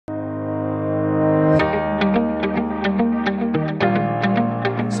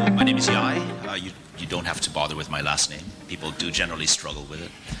bother with my last name. People do generally struggle with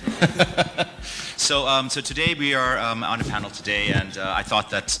it. So today we are on a panel today, and I thought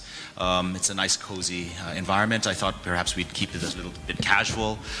that it's a nice, cozy environment. I thought perhaps we'd keep it a little bit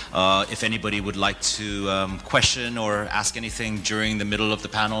casual. If anybody would like to question or ask anything during the middle of the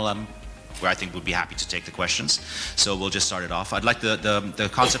panel, where I think we'll be happy to take the questions. So we'll just start it off. I'd like the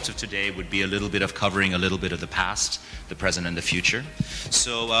concept of today would be a little bit of covering a little bit of the past, the present, and the future.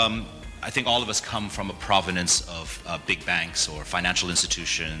 So I think all of us come from a provenance of big banks or financial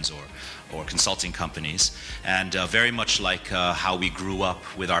institutions or consulting companies, and very much like how we grew up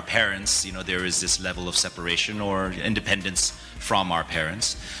with our parents, you know, there is this level of separation or independence from our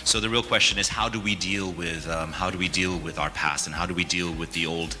parents. So the real question is, how do we deal with our past, and how do we deal with the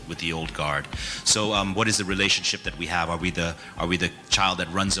old guard? So what is the relationship that we have? Are we the child that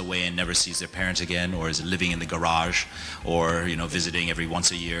runs away and never sees their parents again, or is it living in the garage, or visiting every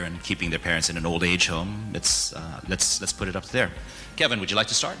once a year and keeping their parents in an old age home? Let's put it up there. Kevin, would you like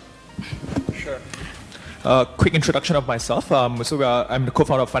to start? Sure. Quick introduction of myself. I'm the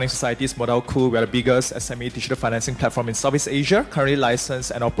co-founder of FiNext Society's Modal Cool. We are the biggest SME digital financing platform in Southeast Asia, currently licensed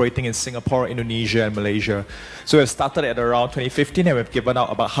and operating in Singapore, Indonesia, and Malaysia. So we've started at around 2015, and we've given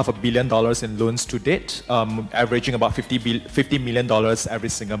out about $500 million in loans to date, averaging about $50 million every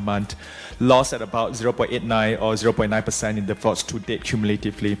single month. Loss at about 0.89 or 0.9% in defaults to date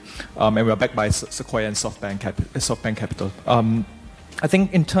cumulatively. And we are backed by Sequoia and SoftBank Capital. I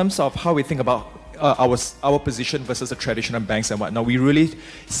think in terms of how we think about our position versus the traditional banks and whatnot, we really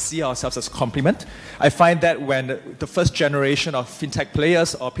see ourselves as a complement. I find that when the first generation of fintech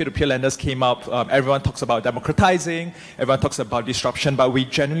players or peer-to-peer lenders came up, everyone talks about democratizing, everyone talks about disruption, but we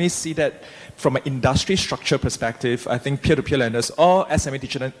generally see that from an industry structure perspective, I think peer-to-peer lenders or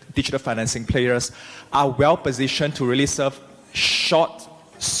SME digital financing players are well positioned to really serve short,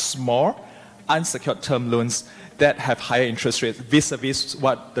 small, unsecured term loans that have higher interest rates vis-a-vis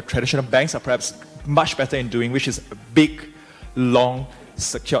what the traditional banks are perhaps much better in doing, which is big, long,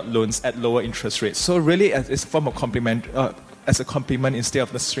 secured loans at lower interest rates. So really, it's a form of complement, as a complement instead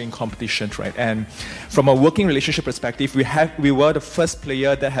of necessarily in competition, right? And from a working relationship perspective, we were the first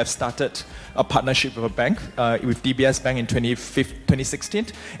player that have started a partnership with a bank, with DBS Bank in 2016,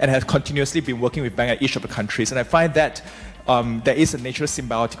 and have continuously been working with banks at each of the countries. And I find that there is a natural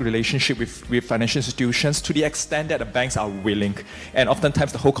symbiotic relationship with financial institutions to the extent that the banks are willing, and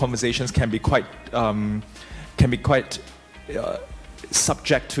oftentimes the whole conversations can be quite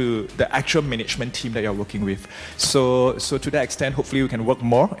subject to the actual management team that you're working with. So to that extent, hopefully we can work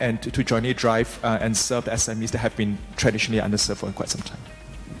more and to jointly drive and serve the SMEs that have been traditionally underserved for quite some time.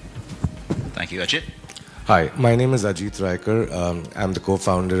 Thank you, Ajit. Hi, my name is Ajit Raikar. I'm the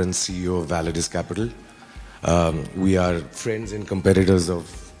co-founder and CEO of brightest Capital. We are friends and competitors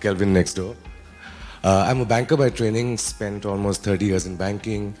of Kelvin next door. I'm a banker by training, spent almost 30 years in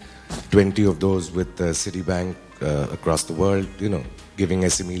banking, 20 of those with Citibank across the world, giving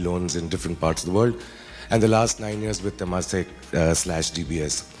SME loans in different parts of the world, and the last 9 years with Temasek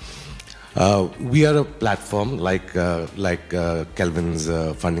 /DBS. We are a platform like Kelvin's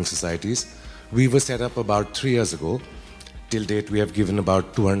funding societies. We were set up about 3 years ago. Till date, we have given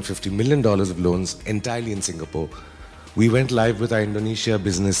about $250 million of loans entirely in Singapore. We went live with our Indonesia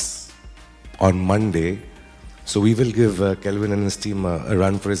business on Monday. So we will give Kelvin and his team a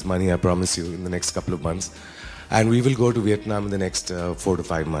run for his money, I promise you, in the next couple of months. And we will go to Vietnam in the next 4 to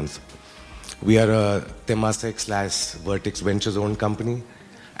 5 months. We are a Temasek /Vertex Ventures owned company.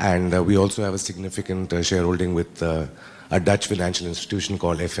 And we also have a significant shareholding with a Dutch financial institution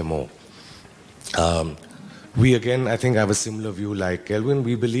called FMO. We again, I think, have a similar view like Kelvin.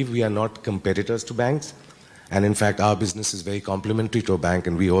 We believe we are not competitors to banks. And in fact, our business is very complementary to a bank.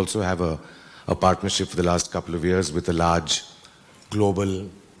 And we also have a partnership for the last couple of years with a large global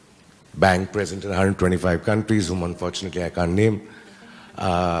bank present in 125 countries, whom unfortunately I can't name,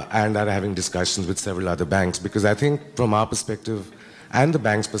 and are having discussions with several other banks. Because I think from our perspective and the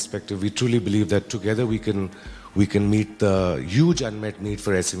bank's perspective, we truly believe that together we can meet the huge unmet need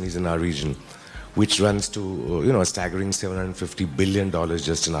for SMEs in our region, which runs to a staggering $750 billion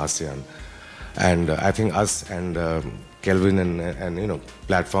just in ASEAN. And I think us and Kelvin and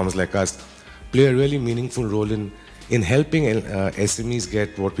platforms like us play a really meaningful role in helping SMEs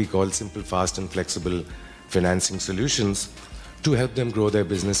get what we call simple, fast, and flexible financing solutions to help them grow their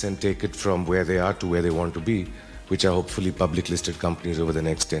business and take it from where they are to where they want to be, which are hopefully public listed companies over the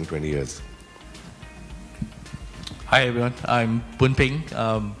next 10, 20 years. Hi everyone, I'm Boon Ping.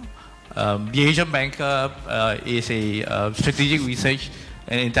 The Asian Banker is a strategic research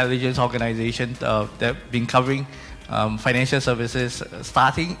and intelligence organization that's been covering financial services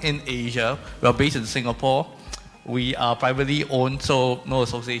starting in Asia. We're based in Singapore, We are privately owned, so no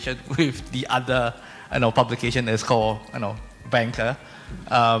association with the other publication that's called Banker.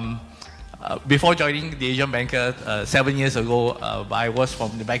 Before joining the Asian Banker 7 years ago, I was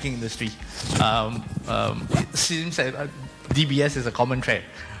from the banking industry. It seems that DBS is a common thread.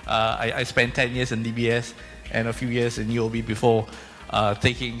 I spent 10 years in DBS and a few years in UOB before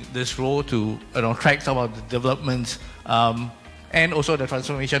taking this role to track some of the developments and also the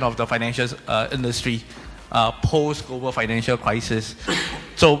transformation of the financial industry post-global financial crisis.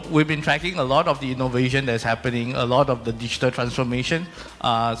 So we've been tracking a lot of the innovation that's happening, a lot of the digital transformation.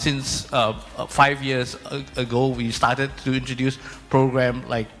 Since 5 years ago, we started to introduce programs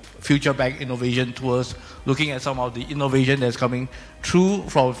like Future Bank Innovation Tours, looking at some of the innovation that's coming through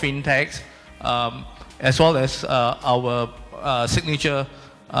from fintechs, as well as our signature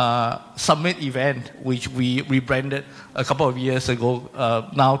summit event, which we rebranded a couple of years ago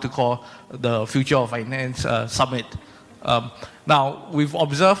now to call the Future of Finance Summit. Now, we've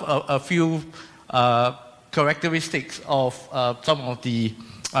observed a few characteristics of some of the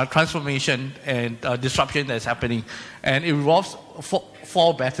transformation and disruption that's happening, and it involves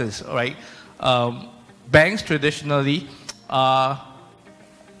four betters, right? Banks traditionally are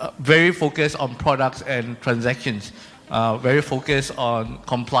very focused on products and transactions, very focused on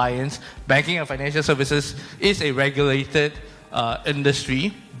compliance. Banking and financial services is a regulated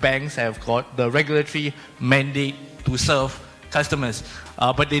industry. Banks have got the regulatory mandate to serve customers,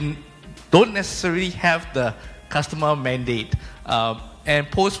 but they don't necessarily have the customer mandate. And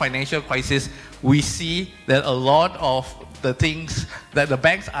post-financial crisis, we see that a lot of the things that the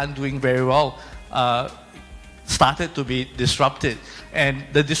banks aren't doing very well started to be disrupted. And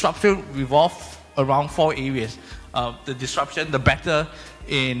the disruption revolved around four areas. The disruption, the better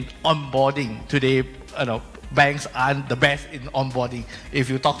in onboarding. Today, banks aren't the best in onboarding. If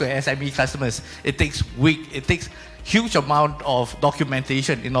you talk to SME customers, it takes weeks, it takes huge amount of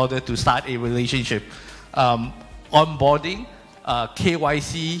documentation in order to start a relationship. Onboarding,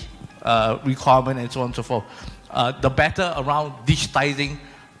 KYC requirement, and so on and so forth. The better around digitizing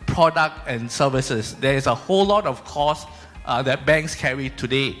product and services. There is a whole lot of cost that banks carry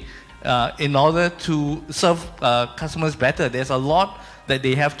today. In order to serve customers better, there's a lot that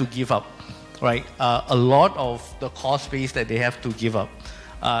they have to give up, right? A lot of the cost base that they have to give up.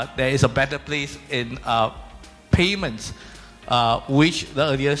 There is a better place in payments, which the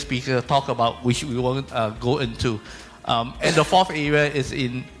earlier speaker talked about, which we won't go into. And the fourth area is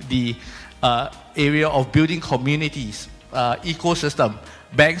in the area of building communities, ecosystem.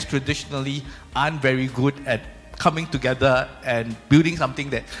 Banks traditionally aren't very good at coming together and building something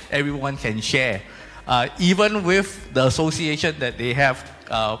that everyone can share. Even with the association that they have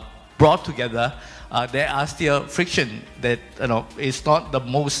brought together, there are still friction that is not the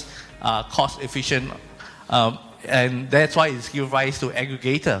most cost efficient, and that's why it's gives rise to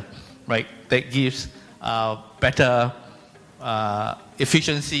aggregator, right? That gives better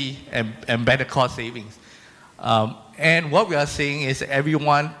efficiency and better cost savings. And what we are seeing is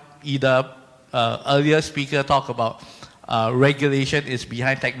everyone, either earlier speaker talked about regulation is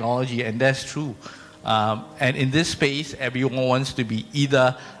behind technology, and that's true. And in this space, everyone wants to be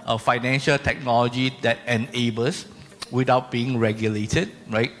either a financial technology that enables without being regulated,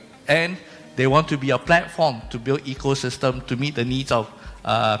 right? And they want to be a platform to build ecosystem to meet the needs of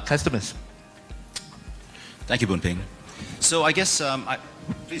customers. Thank you, Boon Ping. So I guess,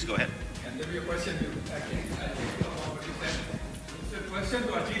 please go ahead. And there be a question to, I think about what you said. It's a question to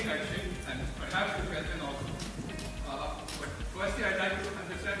Ajit actually, and perhaps the question also. But firstly, I'd like to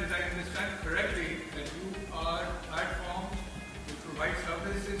understand, did I understand correctly that you are a platform to provide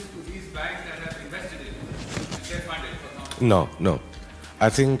services to these banks that have invested in it, and they fund it or not? No. I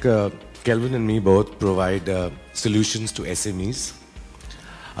think Kelvin and me both provide solutions to SMEs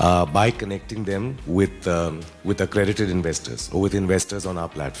by connecting them with accredited investors or with investors on our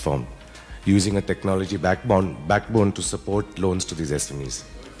platform, using a technology backbone to support loans to these SMEs. So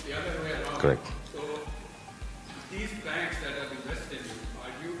it's the other way around. Correct. So these banks that have invested in you,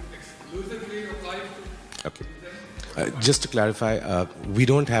 are you exclusively obliged to Okay. use them? Just to clarify, we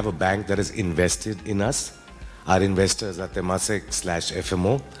don't have a bank that has invested in us. Our investors are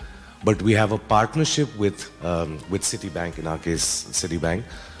Temasek/FMO, but we have a partnership with Citibank, in our case Citibank,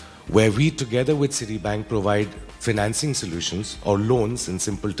 where we together with Citibank provide financing solutions or loans in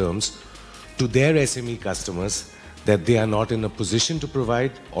simple terms to their SME customers that they are not in a position to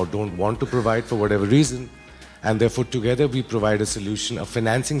provide or don't want to provide for whatever reason, and therefore together we provide a solution, a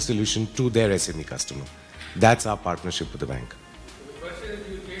financing solution to their SME customer. That's our partnership with the bank. So the question is,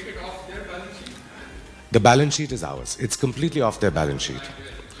 do you take it off their balance sheet? The balance sheet is ours. It's completely off their balance sheet.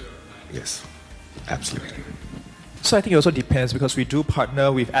 Yes, absolutely. So I think it also depends because we do partner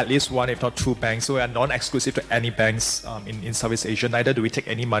with at least one, if not two banks. So we are non-exclusive to any banks in Southeast Asia. Neither do we take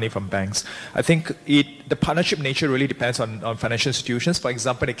any money from banks. I think the partnership nature really depends on financial institutions. For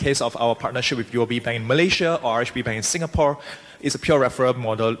example, in the case of our partnership with UOB Bank in Malaysia or RHB Bank in Singapore, it's a pure referral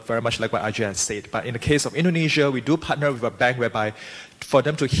model, very much like what Ajay has said. But in the case of Indonesia, we do partner with a bank whereby for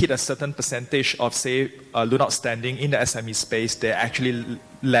them to hit a certain percentage of, say, loan outstanding in the SME space, they actually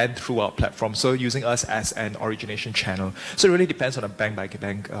lend through our platform. So using us as an origination channel. So it really depends on a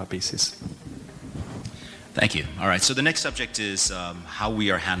bank-by-bank basis. Thank you. All right, so the next subject is how we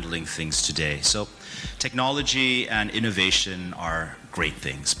are handling things today. So technology and innovation are great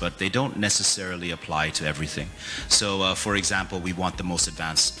things, but they don't necessarily apply to everything. So for example, we want the most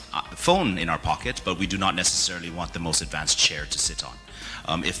advanced phone in our pocket, but we do not necessarily want the most advanced chair to sit on.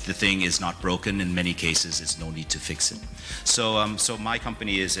 If the thing is not broken, in many cases, there's no need to fix it. So, so my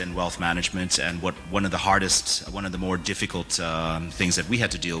company is in wealth management, and one of the more difficult things that we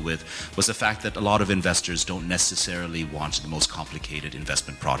had to deal with was the fact that a lot of investors don't necessarily want the most complicated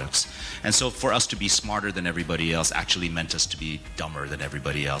investment products. And so for us to be smarter than everybody else actually meant us to be dumber than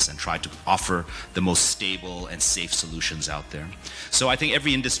everybody else and try to offer the most stable and safe solutions out there. So I think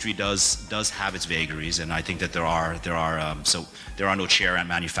every industry does have its vagaries, and I think that there are no chair and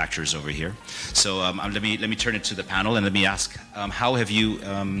manufacturers over here. So let me turn it to the panel and let me ask, how have you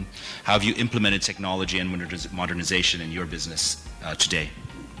implemented technology and modernization in your business today?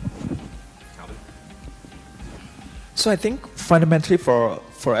 So I think fundamentally for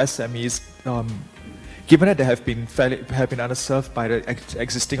SMEs, given that they have been underserved by the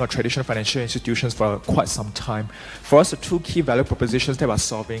existing or traditional financial institutions for quite some time, for us the two key value propositions that we're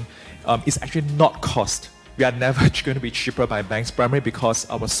solving is actually not cost. We are never going to be cheaper by banks, primarily because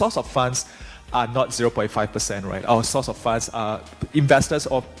our source of funds are not 0.5%, right? Our source of funds are investors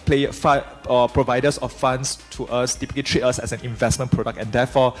or providers of funds to us typically treat us as an investment product, and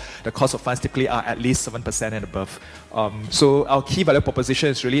therefore the cost of funds typically are at least 7% and above. So our key value proposition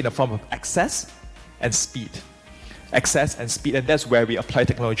is really in the form of access and speed. Access and speed, and that's where we apply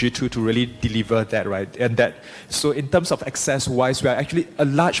technology to really deliver that, right? And so in terms of access wise, we are actually, a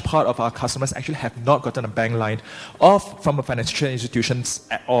large part of our customers actually have not gotten a bank line from a financial institutions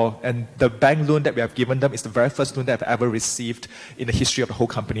at all, and the bank loan that we have given them is the very first loan that I've ever received in the history of the whole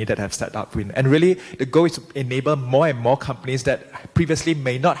company that I've set up with. And really the goal is to enable more and more companies that previously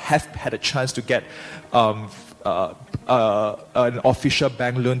may not have had a chance to get an official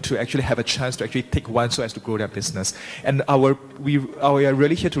bank loan to actually have a chance to actually take one so as to grow their business. And we are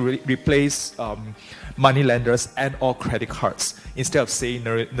really here to replace money lenders and or credit cards instead of saying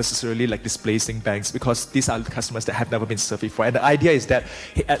necessarily like displacing banks, because these are customers that have never been served before. And the idea is that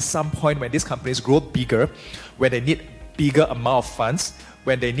at some point when these companies grow bigger, when they need bigger amount of funds,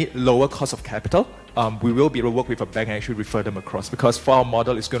 when they need lower cost of capital, we will be able to work with a bank and actually refer them across, because for our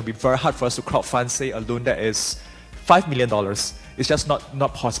model it's going to be very hard for us to crowdfund, say, a loan that is $5 million. It's just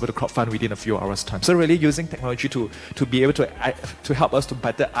not possible to crowdfund within a few hours' time. So really using technology to be able to help us to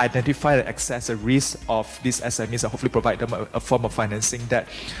better identify and assess the risk of these SMEs and hopefully provide them a form of financing that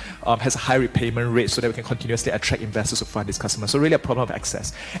has a high repayment rate so that we can continuously attract investors to fund these customers. So really a problem of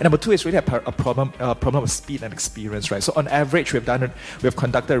access. And number two is really a problem of speed and experience, right? So on average, we have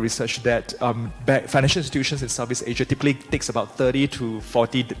conducted research that financial institutions in Southeast Asia typically takes about 30 to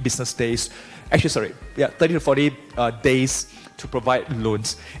 40 business days. Actually, sorry, 30 to 40 days to provide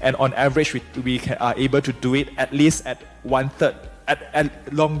loans, and on average we are able to do it at least at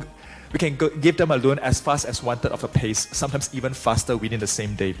 1/3 we can give them a loan as fast as 1/3 of the pace, sometimes even faster within the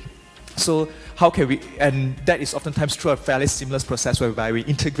same day. So how can we, and that is oftentimes through a fairly seamless process whereby we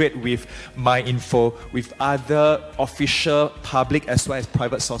integrate with MyInfo, with other official, public as well as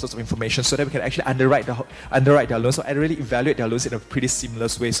private sources of information, so that we can actually underwrite their loans, so really evaluate their loans in a pretty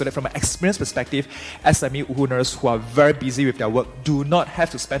seamless way, so that from an experience perspective, SME owners who are very busy with their work do not have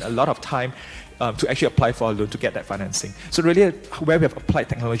to spend a lot of time to actually apply for a loan to get that financing. So really where we have applied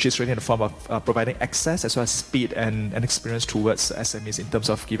technology is really in the form of providing access as well as speed and experience towards SMEs in terms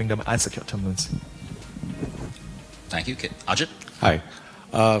of giving them unsecured term loans. Thank you. Ajit? Hi.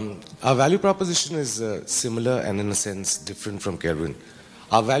 Our value proposition is similar and in a sense different from Kelvin.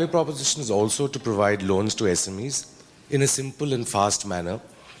 Our value proposition is also to provide loans to SMEs in a simple and fast manner,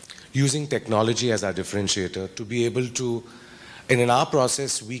 using technology as our differentiator to be able to, and in our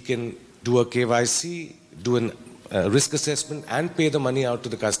process we can do a KYC, do a risk assessment, and pay the money out to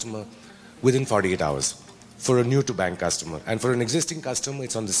the customer within 48 hours for a new to bank customer. And for an existing customer,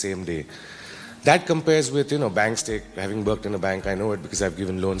 it's on the same day. That compares with, banks having worked in a bank, I know it because I've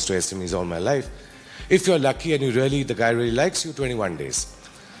given loans to SMEs all my life. If you're lucky and the guy really likes you, 21 days.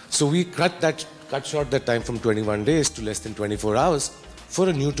 So we cut that cut short that time from 21 days to less than 24 hours for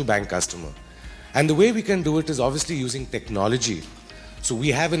a new to bank customer. And the way we can do it is obviously using technology. So we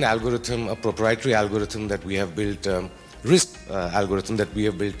have an algorithm, a proprietary algorithm that we have built, risk algorithm that we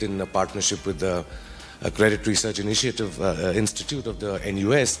have built in a partnership with the Credit Research Initiative Institute of the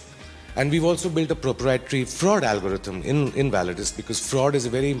NUS. And we've also built a proprietary fraud algorithm in Validus, because fraud is a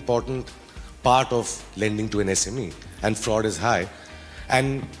very important part of lending to an SME, and fraud is high.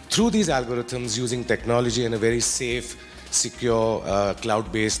 And through these algorithms, using technology and a very safe, secure,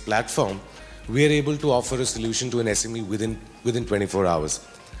 cloud-based platform, we are able to offer a solution to an SME within 24 hours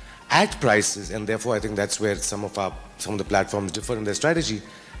at prices, and therefore I think that's where some of the platforms differ in their strategy,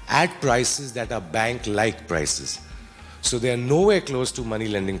 at prices that are bank-like prices. So they are nowhere close to money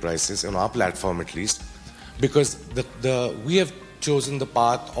lending prices on our platform, at least, because we have chosen the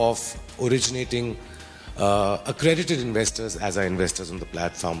path of originating accredited investors as our investors on the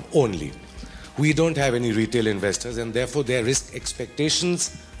platform only. We don't have any retail investors, and therefore their risk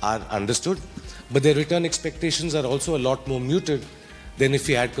expectations are understood, but their return expectations are also a lot more muted than if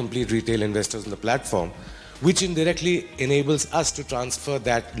we had complete retail investors on the platform, which indirectly enables us to transfer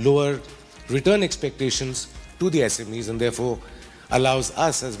that lower return expectations to the SMEs, and therefore allows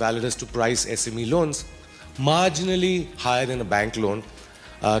us as Validus to price SME loans marginally higher than a bank loan,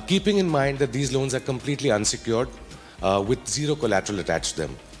 keeping in mind that these loans are completely unsecured with zero collateral attached to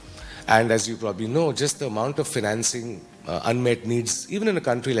them. And as you probably know, just the amount of financing unmet needs, even in a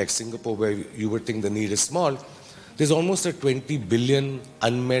country like Singapore where you would think the need is small, there's almost a 20 billion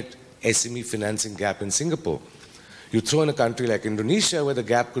unmet SME financing gap in Singapore. You throw in a country like Indonesia where the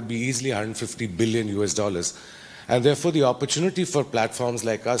gap could be easily 150 billion US dollars. And therefore the opportunity for platforms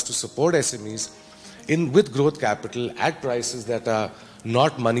like us to support SMEs with growth capital at prices that are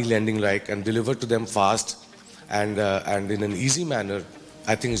not money lending like and deliver to them fast and in an easy manner,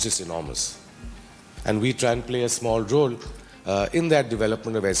 I think is just enormous. And we try and play a small role in that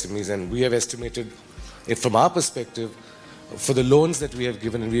development of SMEs, and we have estimated it from our perspective for the loans that we have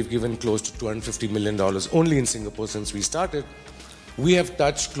given, and we've given close to $250 million only in Singapore since we started, we have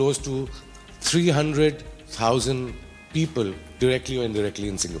touched close to 300,000 people directly or indirectly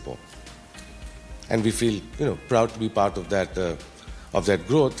in Singapore. And we feel proud to be part of that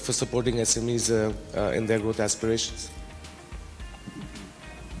growth for supporting SMEs in their growth aspirations.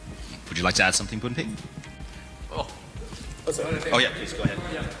 Would you like to add something, Poon Ping? Oh, yeah, please go ahead.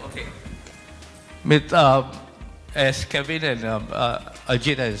 Yeah, okay. As Kevin and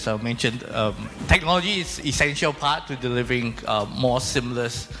Ajit has mentioned, technology is an essential part to delivering more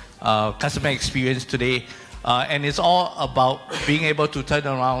seamless customer experience today. And it's all about being able to turn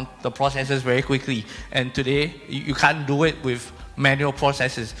around the processes very quickly. And today, you can't do it with manual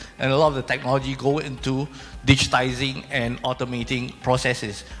processes. And a lot of the technology go into digitizing and automating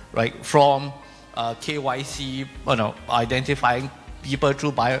processes, right? From KYC, identifying people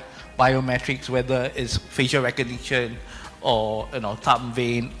through biometrics, whether it's facial recognition or thumb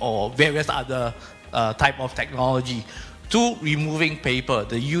vein or various other type of technology, to removing paper,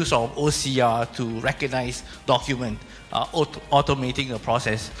 the use of OCR to recognize document, automating the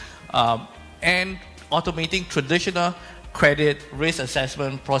process, and automating traditional credit risk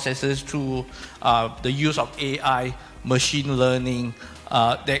assessment processes through the use of AI, machine learning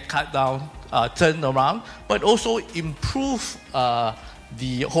that cut down, turn around, but also improve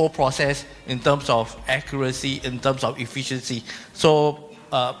the whole process in terms of accuracy, in terms of efficiency. So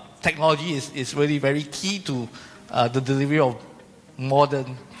technology is really very key to the delivery of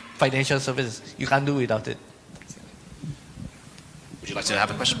modern financial services. You can't do without it. Would you like to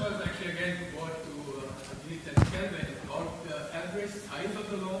have a question? Actually, again, go to Ajit and Kelvin about the average size of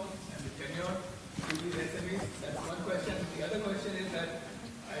the loan and the tenure to these SMEs. That's one question. The other question is that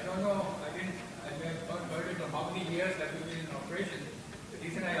I don't know, I may have not heard it from how many years that we've been in operation. The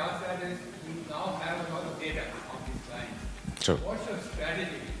reason I ask that is we now have a lot of data on these clients. Sure. What's your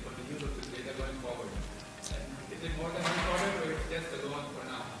strategy for the use of this data going forward? And is it more than one product or it's just a loan for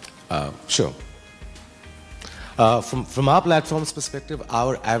now? Sure. From our platform's perspective,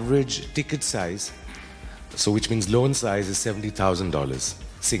 our average ticket size, so which means loan size, is $70,000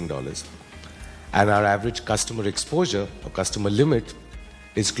 Sing dollars. And our average customer exposure or customer limit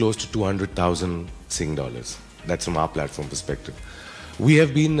is close to 200,000 Sing dollars. That's from our platform perspective. We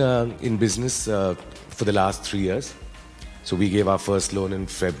have been in business for the last 3 years. So we gave our first loan in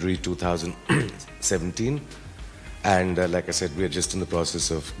February 2017. And like I said, we're just in the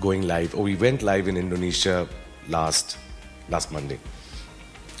process of going live. We went live in Indonesia last Monday.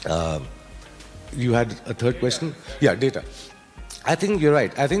 You had a third question? Yeah, data. I think you're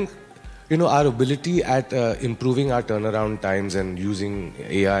right. I think, our ability at improving our turnaround times and using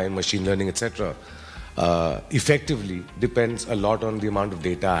AI and machine learning, etc., effectively depends a lot on the amount of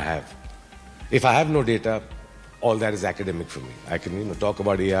data I have. If I have no data, all that is academic for me. I can talk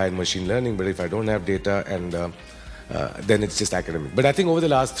about AI and machine learning, but if I don't have data, and then it's just academic. But I think over the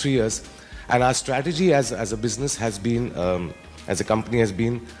last 3 years, and our strategy as a business has been, as a company has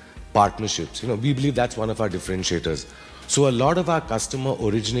been partnerships. We believe that's one of our differentiators. So a lot of our customer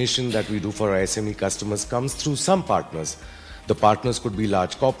origination that we do for our SME customers comes through some partners. The partners could be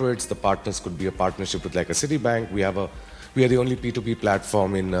large corporates. The partners could be a partnership with like a Citibank. We are the only P2P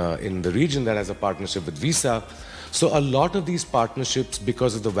platform in the region that has a partnership with Visa. So a lot of these partnerships,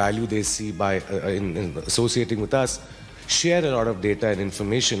 because of the value they see by in associating with us, share a lot of data and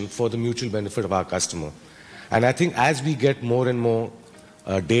information for the mutual benefit of our customer. And I think as we get more and more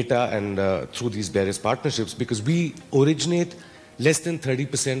data and through these various partnerships, because we originate less than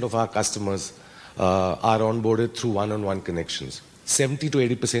 30% of our customers are onboarded through one-on-one connections. 70 to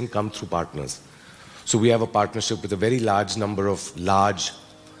 80% come through partners. So we have a partnership with a very large number of large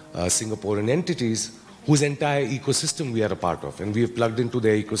Singaporean entities whose entire ecosystem we are a part of. And we have plugged into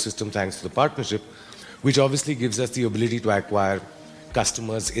their ecosystem thanks to the partnership, which obviously gives us the ability to acquire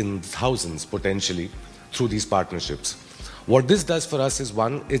customers in thousands potentially through these partnerships. What this does for us is,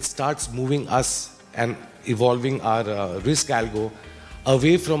 one, it starts moving us and evolving our risk algo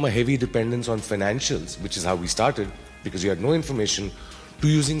away from a heavy dependence on financials, which is how we started, because we had no information, to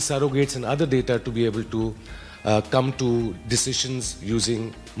using surrogates and other data to be able to come to decisions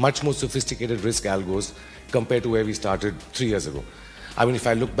using much more sophisticated risk algos compared to where we started 3 years ago. I mean, if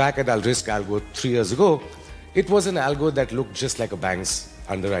I look back at our risk algo 3 years ago, it was an algo that looked just like a bank's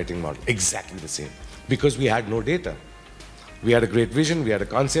underwriting model, exactly the same, because we had no data. We had a great vision, we had a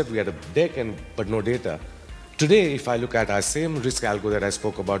concept, we had a deck, but no data. Today, if I look at our same risk algo that I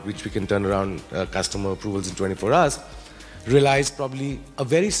spoke about, which we can turn around customer approvals in 24 hours, realize probably a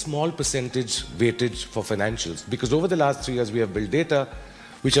very small percentage weightage for financials. Because over the last 3 years, we have built data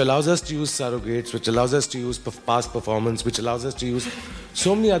which allows us to use surrogates, which allows us to use past performance, which allows us to use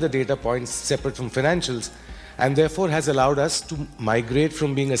so many other data points separate from financials, and therefore has allowed us to migrate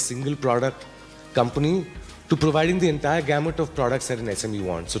from being a single product company to providing the entire gamut of products that an SME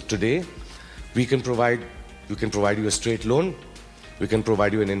wants. So today, we can provide you a straight loan, we can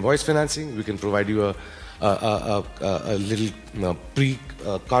provide you an invoice financing, we can provide you a little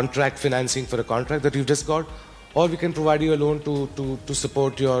pre-contract financing for a contract that you've just got, or we can provide you a loan to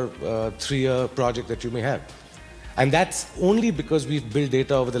support your 3-year project that you may have. And that's only because we've built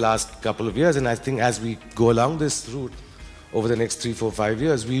data over the last couple of years, and I think as we go along this route over the next 3, 4, 5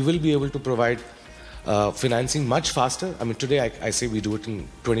 years, we will be able to provide financing much faster. I mean, today I say we do it in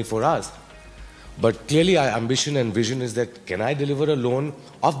 24 hours. But clearly our ambition and vision is that, can I deliver a loan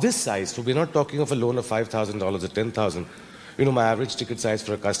of this size? So we're not talking of a loan of $5,000 or $10,000. My average ticket size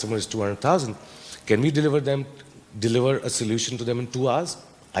for a customer is $200,000. Can we deliver a solution to them in 2 hours?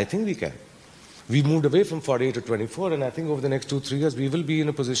 I think we can. We moved away from 48 to 24, and I think over the next 2-3 years, we will be in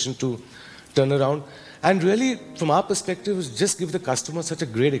a position to turn around. And really, from our perspective, is just give the customer such a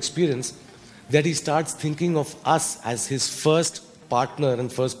great experience that he starts thinking of us as his first partner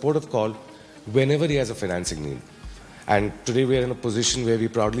and first port of call whenever he has a financing need. And today we are in a position where we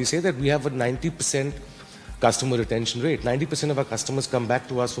proudly say that we have a 90% customer retention rate. 90% of our customers come back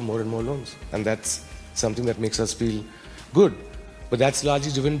to us for more and more loans. And that's something that makes us feel good. But that's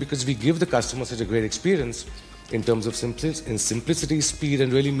largely driven because we give the customer such a great experience in terms of simplicity, speed,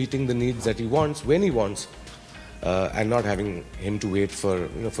 and really meeting the needs that he wants when he wants, and not having him to wait for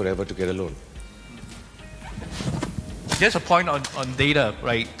forever to get a loan. Just a point on data,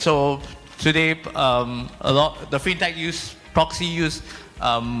 right? So today, the fintech proxy use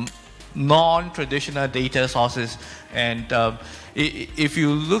non-traditional data sources, and if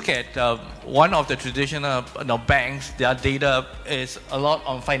you look at one of the traditional banks, their data is a lot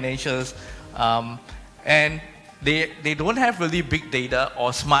on financials, and they don't have really big data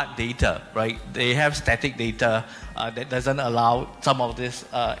or smart data, right? They have static data that doesn't allow some of this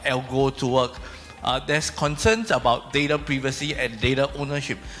algo to work. There's concerns about data privacy and data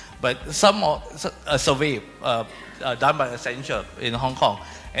ownership, but a survey done by Accenture in Hong Kong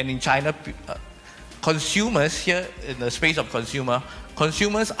and in China, consumers here in the space of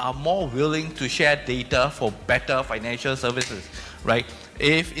consumers are more willing to share data for better financial services, right?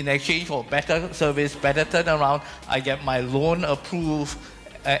 If in exchange for better service, better turnaround, I get my loan approved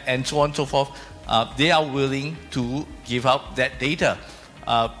and so on and so forth, they are willing to give up that data.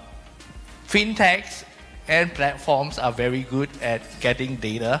 Fintechs and platforms are very good at getting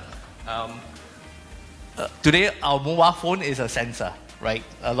data. Today, our mobile phone is a sensor, right?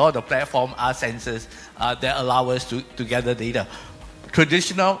 A lot of the platform are sensors that allow us to gather data.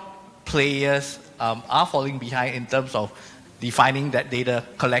 Traditional players are falling behind in terms of defining that data,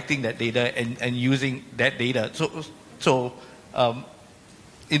 collecting that data, and using that data. So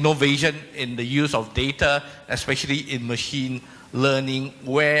innovation in the use of data, especially in machine learning,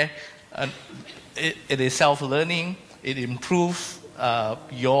 where it is self-learning, it improves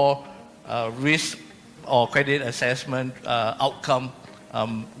your risk or credit assessment outcome,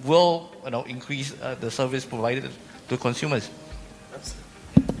 will increase the service provided to consumers.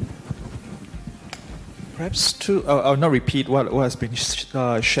 Perhaps I'll not repeat what has been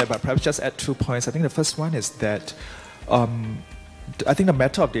shared, but perhaps just add 2 points. I think the first one is that I think the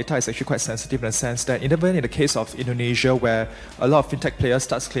matter of data is actually quite sensitive in the sense that even in the case of Indonesia, where a lot of fintech players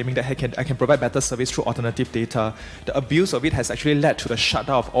start claiming that I can provide better service through alternative data, the abuse of it has actually led to the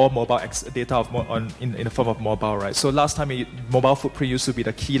shutdown of all mobile data in the form of mobile, right? So last time, mobile footprint used to be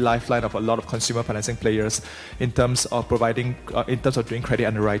the key lifeline of a lot of consumer financing players in terms of doing credit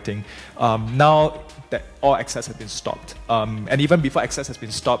underwriting. Now that all access has been stopped. And even before access has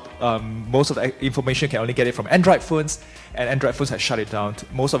been stopped, most of the information can only get it from Android phones, and Android phones have shut it down.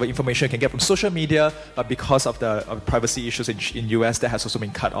 Most of the information can get from social media, but because of the privacy issues in US, that has also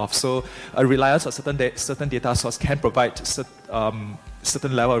been cut off. So a reliance on certain data source can provide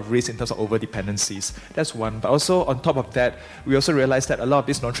certain level of risk in terms of over-dependencies. That's one. But also on top of that, we also realize that a lot of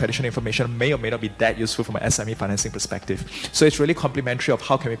this non-traditional information may or may not be that useful from an SME financing perspective. So it's really complementary of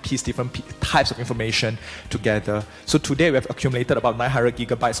how can we piece different types of information together. So today we have accumulated about 900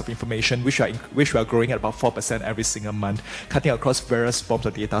 gigabytes of information, which we are growing at about 4% every single month, cutting across various forms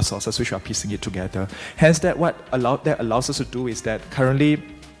of data sources, which we are piecing it together. Hence, that allows us to do is that currently,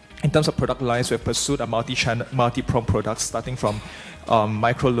 in terms of product lines, we have pursued a multi-pronged products, starting from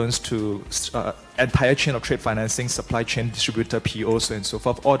microloans to entire chain of trade financing, supply chain, distributor, POs, and so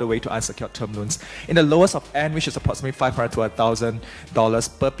forth, all the way to unsecured term loans. In the lowest of end, which is approximately $500 to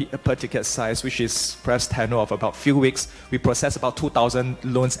 $1,000 per ticket size, which is perhaps tenure of about few weeks, we process about 2,000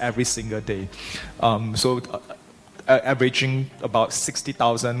 loans every single day. Averaging about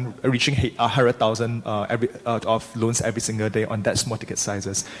 60,000, reaching 100,000 of loans every single day on that small ticket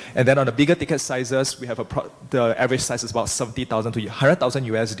sizes. And then on the bigger ticket sizes, we have the average size is about 70,000 to 100,000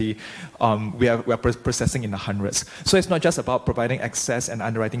 USD. We are processing in the hundreds. So it's not just about providing access and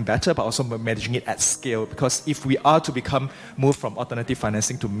underwriting better, but also managing it at scale. Because if we are to move from alternative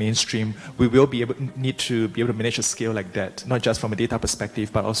financing to mainstream, we will need to be able to manage a scale like that, not just from a data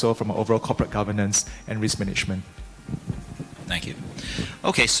perspective, but also from an overall corporate governance and risk management. Thank you.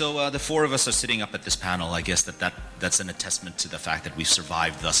 Okay, so the four of us are sitting up at this panel. I guess that's an attestment to the fact that we've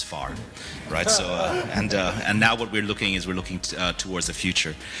survived thus far, right? So and now what we're looking towards the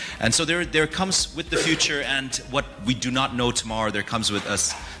future, and so there comes with the future and what we do not know tomorrow. There comes with a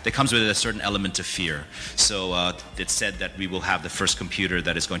certain element of fear. So it's said that we will have the first computer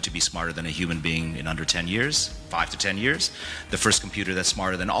that is going to be smarter than a human being in under 10 years, 5 to 10 years. The first computer that's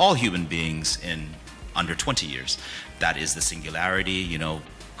smarter than all human beings in under 20 years. That is the singularity.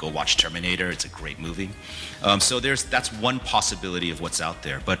 Go watch Terminator. It's a great movie. So that's one possibility of what's out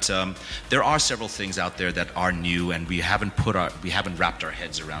there. But there are several things out there that are new, and we haven't wrapped our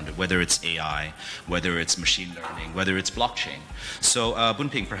heads around it. Whether it's AI, whether it's machine learning, whether it's blockchain. So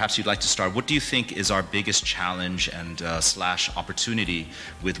Bunping, perhaps you'd like to start. What do you think is our biggest challenge and / opportunity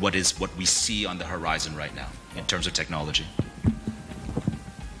with what we see on the horizon right now in terms of technology?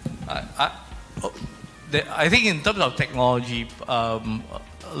 I think in terms of technology, a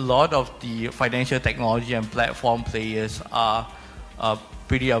lot of the financial technology and platform players are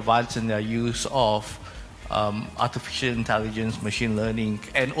pretty advanced in their use of artificial intelligence, machine learning,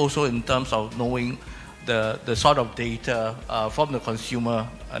 and also in terms of knowing the sort of data from the consumer.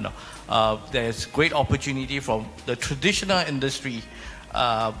 There's great opportunity from the traditional industry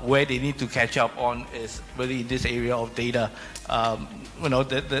where they need to catch up on is really in this area of data.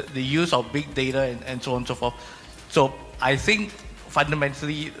 The use of big data and so on and so forth. So I think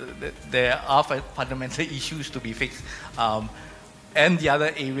fundamentally there are fundamental issues to be fixed. And the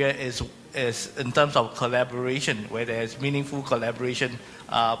other area is in terms of collaboration, where there's meaningful collaboration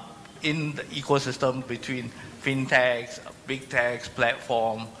in the ecosystem between fintechs, big techs,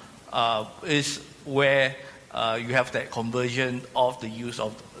 platform, is where you have that conversion of the use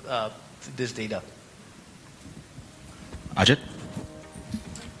of this data. Ajit?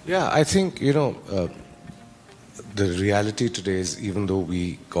 Yeah, I think, the reality today is, even though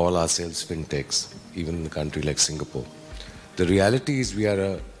we call ourselves fintechs, even in a country like Singapore, the reality is we are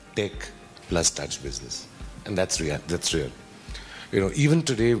a tech plus touch business. And that's real. Even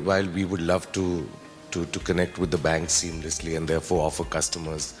today, while we would love to to connect with the bank seamlessly and therefore offer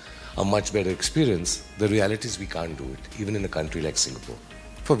customers a much better experience, the reality is we can't do it, even in a country like Singapore,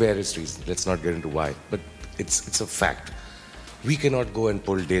 for various reasons. Let's not get into why, but it's a fact. We cannot go and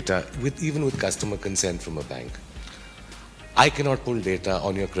pull data, even with customer consent from a bank. I cannot pull data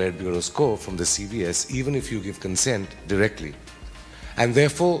on your credit bureau score from the CVS, even if you give consent directly. And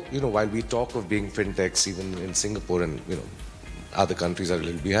therefore, while we talk of being fintechs, even in Singapore and, other countries are a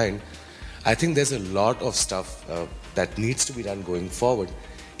little behind, I think there's a lot of stuff that needs to be done going forward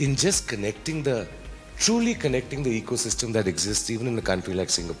in just truly connecting the ecosystem that exists even in a country like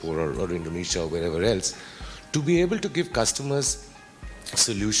Singapore or Indonesia or wherever else, to be able to give customers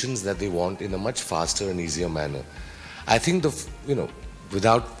solutions that they want in a much faster and easier manner. I think yes,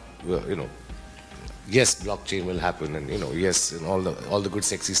 blockchain will happen, and yes, and all the good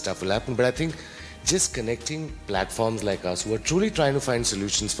sexy stuff will happen, but I think just connecting platforms like us who are truly trying to find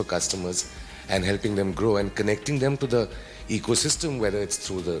solutions for customers and helping them grow and connecting them to the ecosystem, whether it's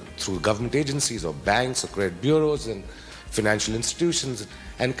through government agencies or banks or credit bureaus and financial institutions,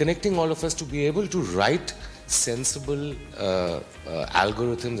 and connecting all of us to be able to write sensible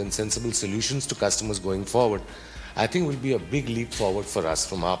algorithms and sensible solutions to customers going forward, I think will be a big leap forward for us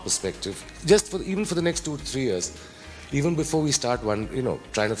from our perspective, even for the next 2 to 3 years, even before we start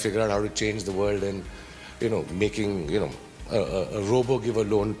trying to figure out how to change the world and making a robo give a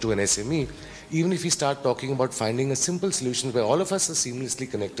loan to an SME. Even if we start talking about finding a simple solution where all of us are seamlessly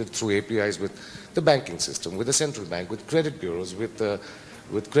connected through APIs with the banking system, with the central bank, with credit bureaus, with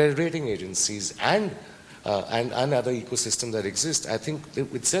credit rating agencies, and other ecosystem that exists, I think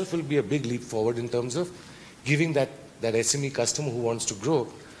it itself will be a big leap forward in terms of giving that SME customer who wants to grow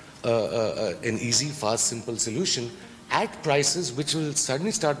an easy, fast, simple solution at prices which will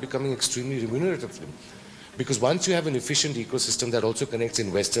suddenly start becoming extremely remunerative for them. Because once you have an efficient ecosystem that also connects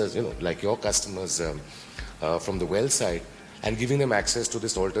investors, like your customers from the wealth side, and giving them access to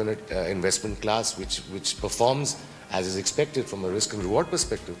this alternate investment class which performs as is expected from a risk and reward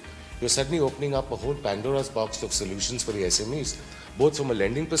perspective, you're suddenly opening up a whole Pandora's box of solutions for the SMEs, both from a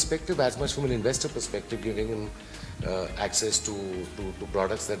lending perspective as much from an investor perspective, giving him access to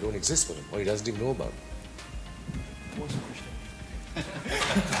products that don't exist for him or he doesn't even know about. What's the question?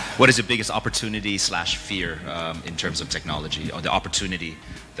 What is the biggest opportunity / fear in terms of technology, or the opportunity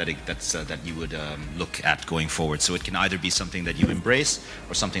that you would look at going forward? So it can either be something that you embrace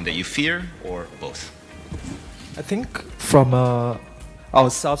or something that you fear, or both. I think from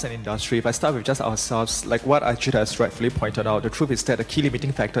ourselves and industry, if I start with just ourselves, like what Ajit has rightfully pointed out, the truth is that the key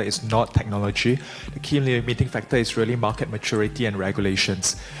limiting factor is not technology. The key limiting factor is really market maturity and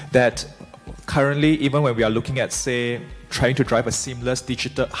regulations. That currently, even when we are looking at, say, trying to drive a seamless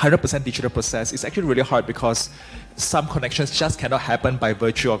 100% digital process, it's actually really hard because some connections just cannot happen by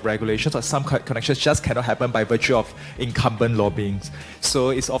virtue of regulations, or some connections just cannot happen by virtue of incumbent lobbying.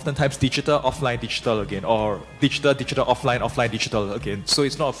 So it's oftentimes digital, offline, digital again, or digital, offline, digital again. So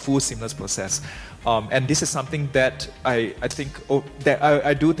it's not a full seamless process. And this is something that I think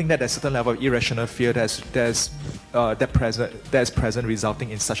I do think that there's a certain level of irrational fear that's present resulting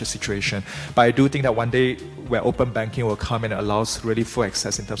in such a situation. But I do think that one day where open banking will come and allows really full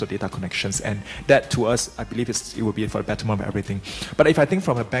access in terms of data connections, and that to us, I believe it will be for the betterment of everything. But if I think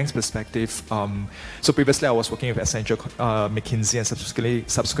from a bank's perspective, so previously I was working with Accenture, McKinsey, and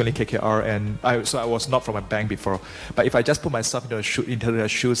subsequently KKR, and so I was not from a bank before. But if I just put myself into their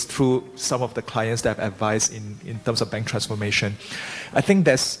shoes through some of the clients that I've advised in terms of bank transformation, I think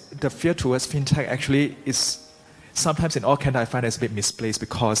that's the fear towards fintech actually is sometimes in all candor I find it's a bit misplaced,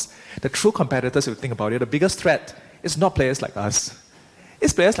 because the true competitors, if you think about it, the biggest threat is not players like us.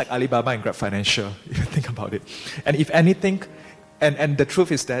 It's players like Alibaba and Grab Financial, if you think about it. And if anything, and the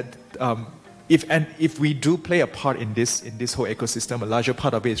truth is that if we do play a part in this whole ecosystem, a larger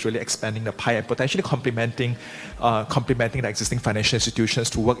part of it is really expanding the pie and potentially complementing the existing financial institutions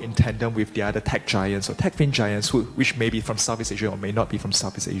to work in tandem with the other tech giants or tech fin giants, which may be from Southeast Asia or may not be from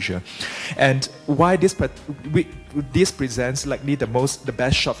Southeast Asia. And why this presents likely the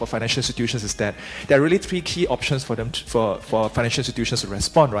best shot for financial institutions is that there are really 3 key options for them for financial institutions to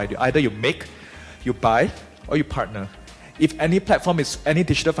respond. Right, either you make, you buy, or you partner. If any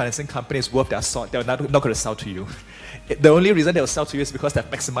digital financing company is worth their salt, they're not going to sell to you. The only reason they'll sell to you is because they've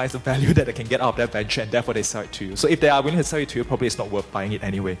maximized the value that they can get out of that venture, and therefore they sell it to you. So if they are willing to sell it to you, probably it's not worth buying it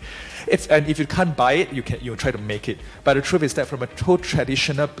anyway. If you can't buy it, you try to make it. But the truth is that from a whole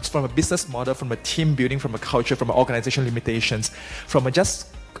traditional, from a business model, from a team building, from a culture, from organization limitations, from a just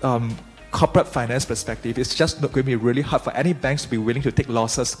corporate finance perspective, it's just not going to be really hard for any banks to be willing to take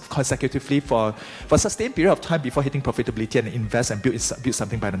losses consecutively for a sustained period of time before hitting profitability and invest and build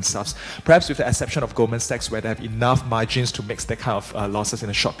something by themselves. Perhaps with the exception of Goldman Sachs, where they have enough margins to make that kind of losses in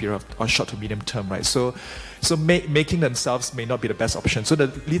a short period or short to medium term, right? So making themselves may not be the best option. So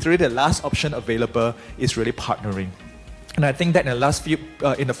literally the last option available is really partnering. And I think that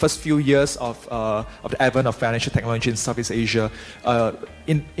in the first few years of the advent of financial technology in Southeast Asia,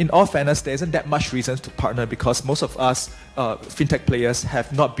 in all fairness, there isn't that much reason to partner because most of us fintech players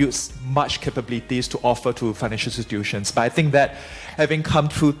have not built much capabilities to offer to financial institutions. But I think that having come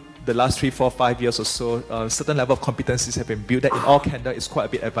through the last 3, 4, 5 years or so, a certain level of competencies have been built that in all candor is quite a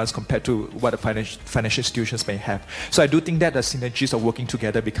bit advanced compared to what the financial institutions may have. So I do think that the synergies of working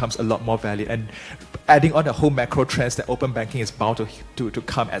together becomes a lot more valid, and adding on the whole macro trends that open banking is bound to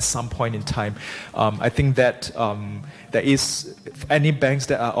come at some point in time. I think that there is any banks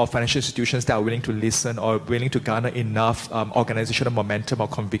that are, or financial institutions that are willing to listen or willing to garner enough organizational momentum or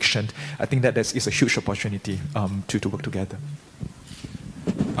conviction. I think that is a huge opportunity to work together.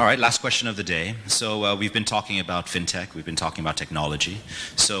 All right, last question of the day. So we've been talking about fintech, we've been talking about technology.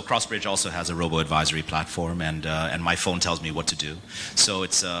 So Crossbridge also has a robo advisory platform, and my phone tells me what to do. So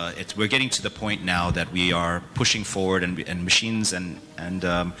we're getting to the point now that we are pushing forward, and machines and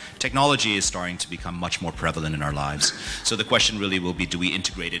technology is starting to become much more prevalent in our lives. So the question really will be, do we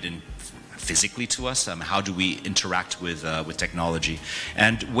integrate it in physically to us? How do we interact with technology?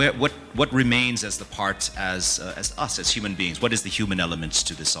 And what remains as the part as us, as human beings? What is the human element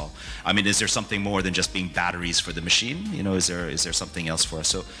to this all? I mean, is there something more than just being batteries for the machine? You know, is there something else for us?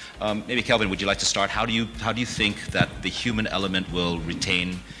 So maybe Kelvin, would you like to start? How do you think that the human element will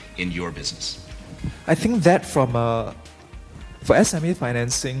retain in your business? I think that for SME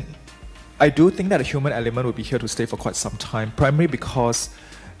financing, I do think that the human element will be here to stay for quite some time, primarily because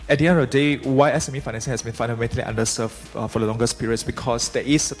at the end of the day, why SME financing has been fundamentally underserved for the longest periods, because there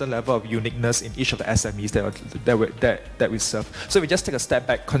is certain level of uniqueness in each of the SMEs that we serve. So if we just take a step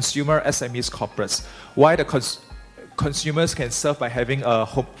back, consumer, SMEs, corporates, why the consumers can serve by having a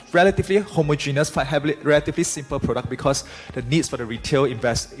relatively homogeneous, relatively simple product, because the needs for the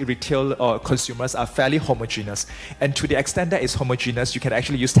retail consumers are fairly homogeneous. And to the extent that it's homogeneous, you can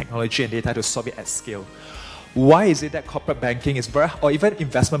actually use technology and data to solve it at scale. Why is it that corporate banking is or even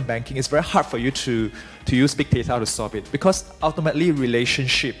investment banking is very hard for you to use big data to solve it? Because ultimately,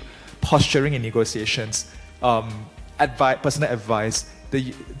 relationship, posturing in negotiations, personal advice,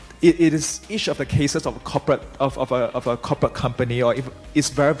 it is each of the cases of a corporate company is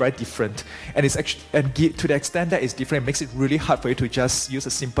very, very different, and it's actually, to the extent that it's different, it makes it really hard for you to just use a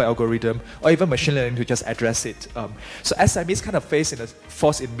simple algorithm or even machine learning to just address it. So SMEs kind of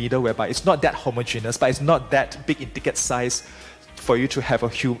falls in middle, whereby it's not that homogeneous, but it's not that big in ticket size for you to have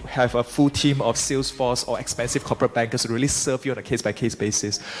a full team of sales force or expensive corporate bankers to really serve you on a case-by-case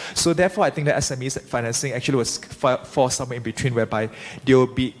basis. So therefore, I think that SMEs financing actually fall somewhere in between, whereby there will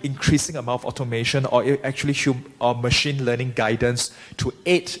be increasing amount of automation or actually or machine learning guidance to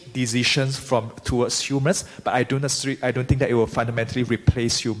aid decisions towards humans. But I don't think that it will fundamentally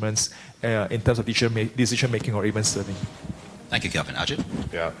replace humans in terms of decision making or even serving. Thank you, Kelvin. Ajit?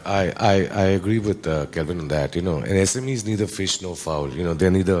 Yeah, I agree with Kelvin on that. You know, and SMEs neither fish nor fowl. You know,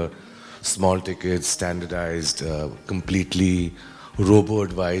 they're neither small tickets, standardized, completely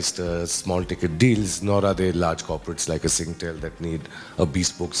robo-advised small ticket deals, nor are they large corporates like a Singtel that need a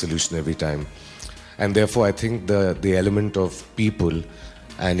bespoke solution every time. And therefore, I think the element of people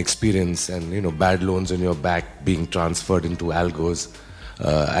and experience and, you know, bad loans on your back being transferred into algos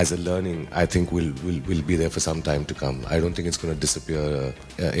as a learning, I think will be there for some time to come. I don't think it's going to disappear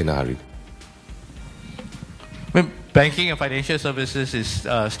in a hurry. Banking and financial services is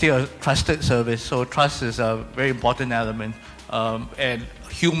still a trusted service, so trust is a very important element, and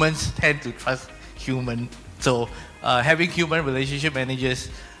humans tend to trust humans. So having human relationship managers,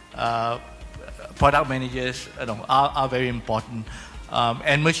 product managers, are very important.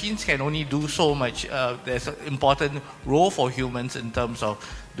 And machines can only do so much. There's an important role for humans in terms of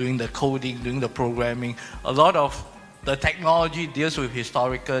doing the coding, doing the programming. A lot of the technology deals with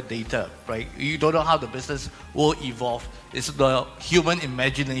historical data, right? You don't know how the business will evolve. It's the human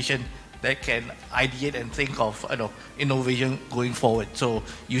imagination that can ideate and think of innovation going forward. So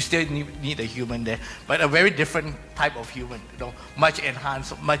you still need a human there, but a very different type of human, much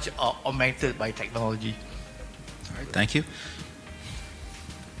enhanced, much augmented by technology. All right, thank you.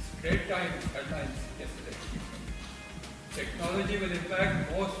 Great time yesterday. Technology will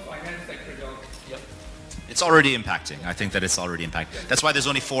impact most finance sector jobs. Yep. It's already impacting. I think that it's already impacting. That's why there's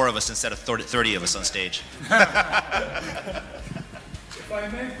only 4 of us instead of 30 of us on stage. If If I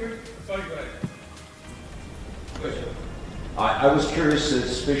may, sorry, go ahead. I was curious,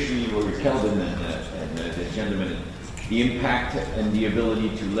 especially with Kelvin and the gentleman, the impact and the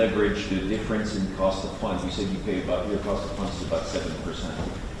ability to leverage the difference in cost of funds. You said you pay about, your cost of funds is about 7%.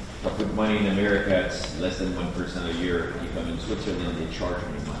 But with money in America, it's less than 1% a year. If I'm in Switzerland, they charge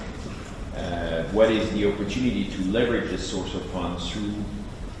me money. What is the opportunity to leverage this source of funds through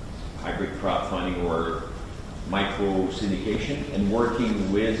hybrid crowdfunding or micro syndication and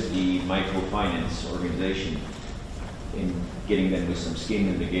working with the microfinance organization in getting them with some skin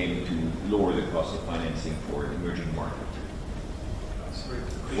in the game to lower the cost of financing for emerging markets?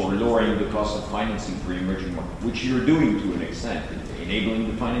 For lowering the cost of financing for emerging markets, which you're doing to an extent,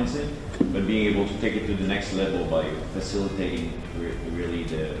 enabling the financing, but being able to take it to the next level by facilitating really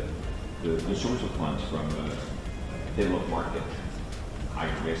the source of funds from a developed market, high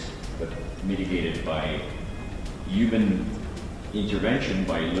risk, but mitigated by human intervention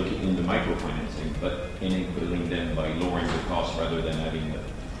by looking in the microfinancing, but enabling them by lowering the cost rather than having the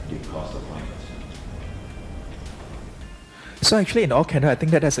big cost of finance. So actually, in all candor, I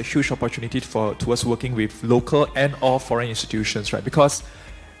think that there's a huge opportunity towards working with local and or foreign institutions, right? Because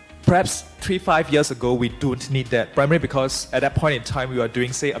perhaps 3-5 years ago, we don't need that, primarily because at that point in time, we were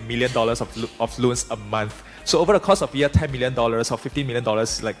doing, say, $1 million of loans a month. So over the course of a year, $10 million or $15 million,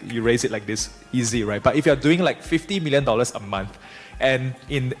 like you raise it like this, easy, right? But if you're doing like $50 million a month, and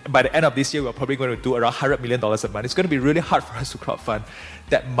by the end of this year, we're probably going to do around $100 million a month. It's going to be really hard for us to crowdfund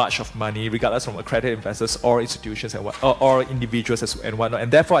that much of money, regardless from accredited investors or institutions and or individuals and whatnot.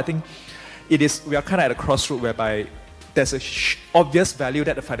 And therefore, I think we are kind of at a crossroad whereby there's a obvious value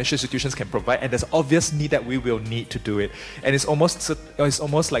that the financial institutions can provide, and there's obvious need that we will need to do it. And it's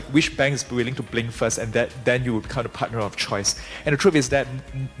almost like which bank is willing to blink first, and then you will become a partner of choice. And the truth is that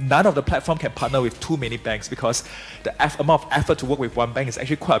none of the platform can partner with too many banks, because the amount of effort to work with one bank is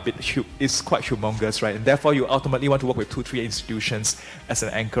actually quite humongous, right? And therefore, you ultimately want to work with 2-3 institutions as an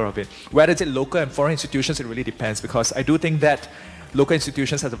anchor of it. Whether it's local and foreign institutions, it really depends, because I do think that local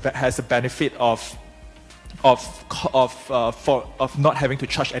institutions has the benefit of not having to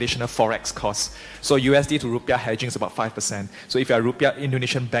charge additional forex costs. So USD to rupiah hedging is about 5%. So if you're a rupiah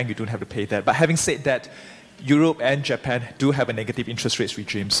Indonesian bank, you don't have to pay that. But having said that, Europe and Japan do have a negative interest rates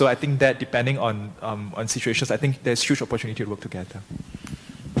regime. So I think that depending on situations, I think there's huge opportunity to work together.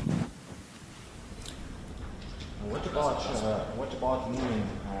 What about moving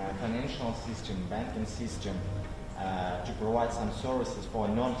financial system, banking system to provide some services for a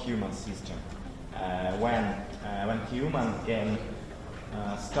non-human system? When human can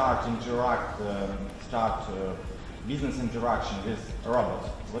start business interaction with robots,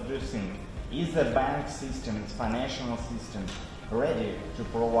 what do you think? Is the bank system, its financial system, ready to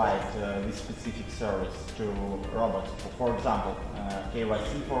provide this specific service to robots? For example,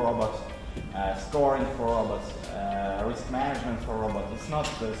 KYC for robots, scoring for robots, risk management for robots. It's not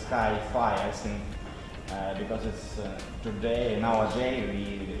the sci-fi, I think, because it's nowadays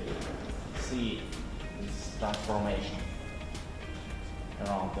we see this transformation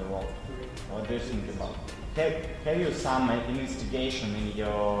around the world. What do you think about it? Have you some investigation in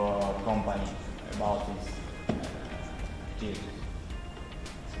your company about this activity?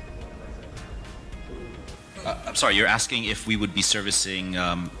 I'm sorry, you're asking if we would be servicing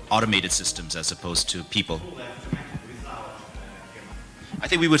automated systems as opposed to people? I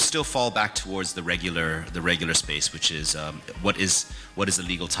think we would still fall back towards the regular space, which is what is the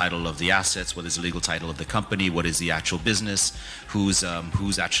legal title of the assets, what is the legal title of the company, what is the actual business, who's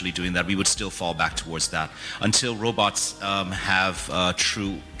actually doing that. We would still fall back towards that until robots have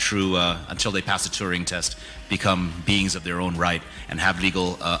until they pass the Turing test, become beings of their own right, and have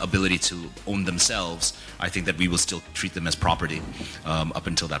legal ability to own themselves. I think that we will still treat them as property up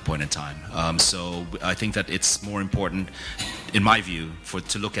until that point in time. So I think that it's more important, in my view,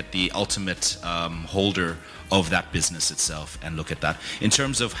 to look at the ultimate holder of that business itself and look at that. In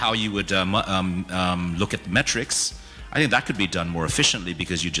terms of how you would look at the metrics, I think that could be done more efficiently,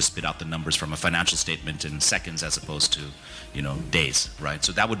 because you just spit out the numbers from a financial statement in seconds as opposed to, days, right?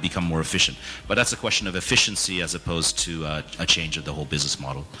 So that would become more efficient. But that's a question of efficiency as opposed to a change of the whole business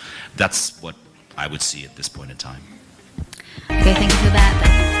model. That's what I would see at this point in time. Okay, thank you for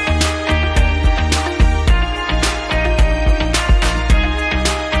that.